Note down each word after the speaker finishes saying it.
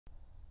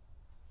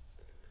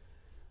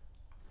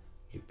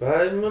You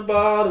bite my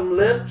bottom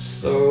lip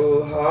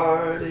so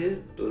hard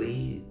it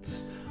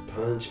bleeds.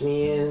 Punch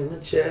me in the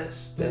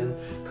chest and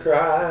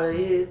cry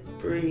it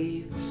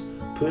breathes.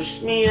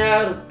 Push me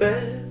out of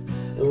bed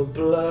and with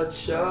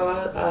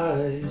bloodshot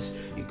eyes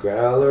you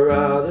growl a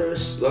rather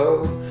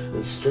slow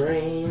and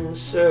strange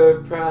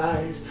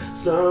surprise.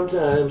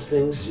 Sometimes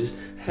things just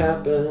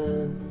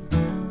happen.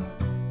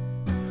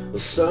 Well,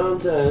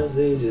 sometimes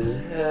they just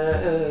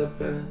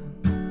happen.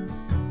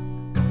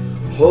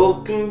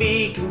 Hope can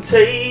be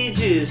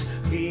contagious,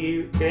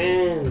 fear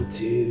can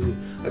too.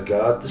 I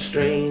got the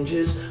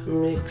strangest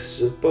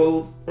mix of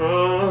both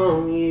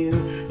from you.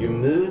 Your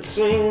mood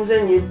swings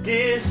and your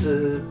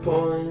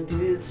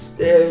disappointed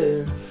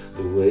stare.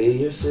 The way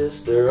your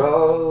sister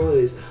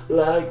always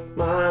liked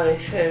my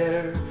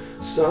hair.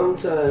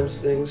 Sometimes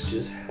things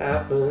just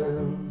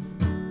happen.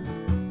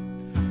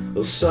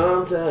 Well,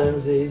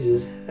 sometimes they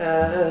just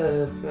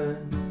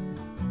happen.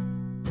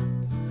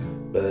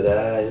 But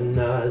I am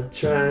not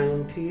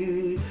trying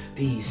to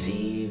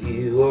deceive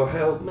you or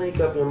help make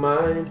up your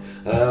mind.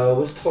 I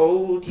always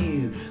told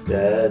you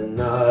that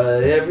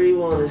not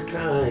everyone is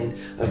kind.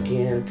 I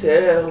can't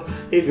tell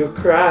if you're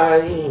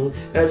crying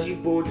as you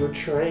board your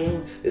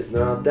train. It's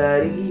not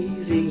that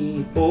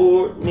easy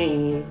for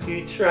me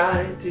to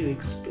try to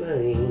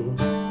explain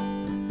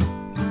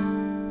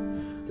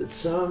that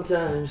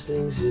sometimes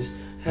things just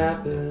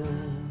happen.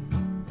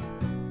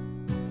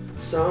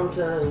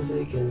 Sometimes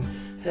they can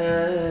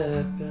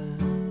happen.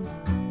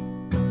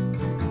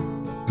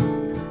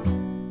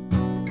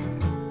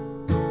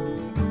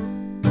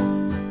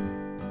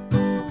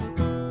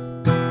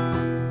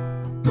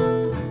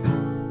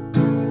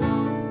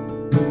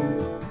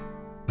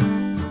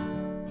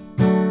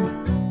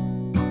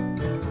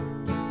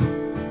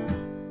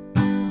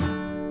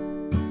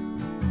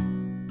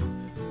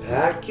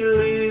 Pack your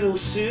little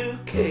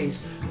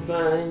suitcase,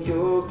 find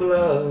your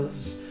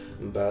gloves,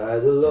 and buy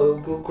the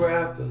local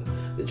grappa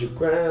that your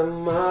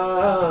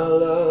grandma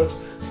loves.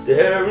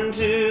 Stare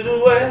into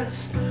the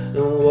west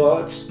and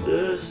watch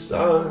the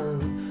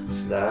sun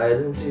slide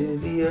into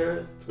the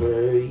earth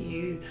where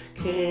you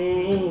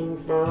came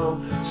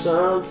from.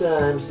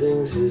 Sometimes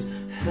things just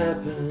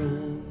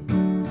happen.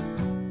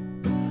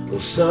 Well,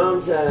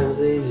 sometimes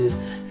they just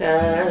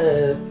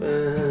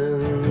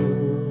happen.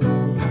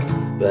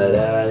 But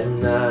I'm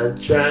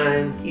not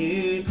trying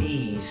to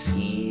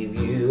deceive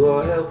you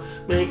or help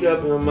make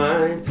up your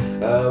mind.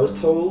 I was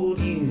told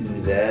you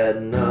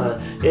that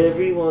not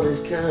everyone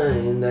is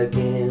kind. I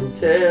can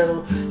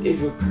tell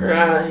if you're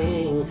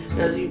crying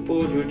as you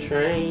board your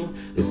train.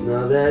 It's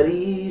not that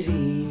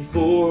easy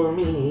for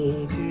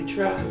me to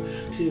try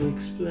to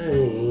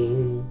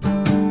explain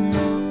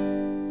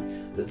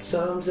that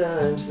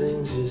sometimes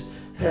things just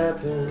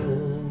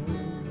happen.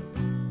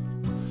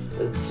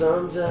 That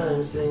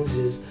sometimes things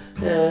just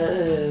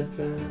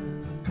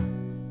happen.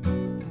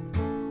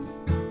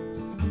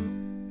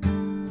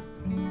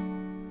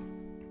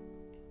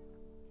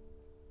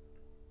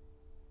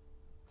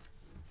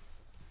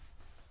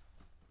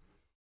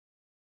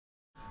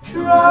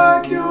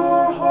 Drag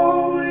your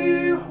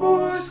holy horse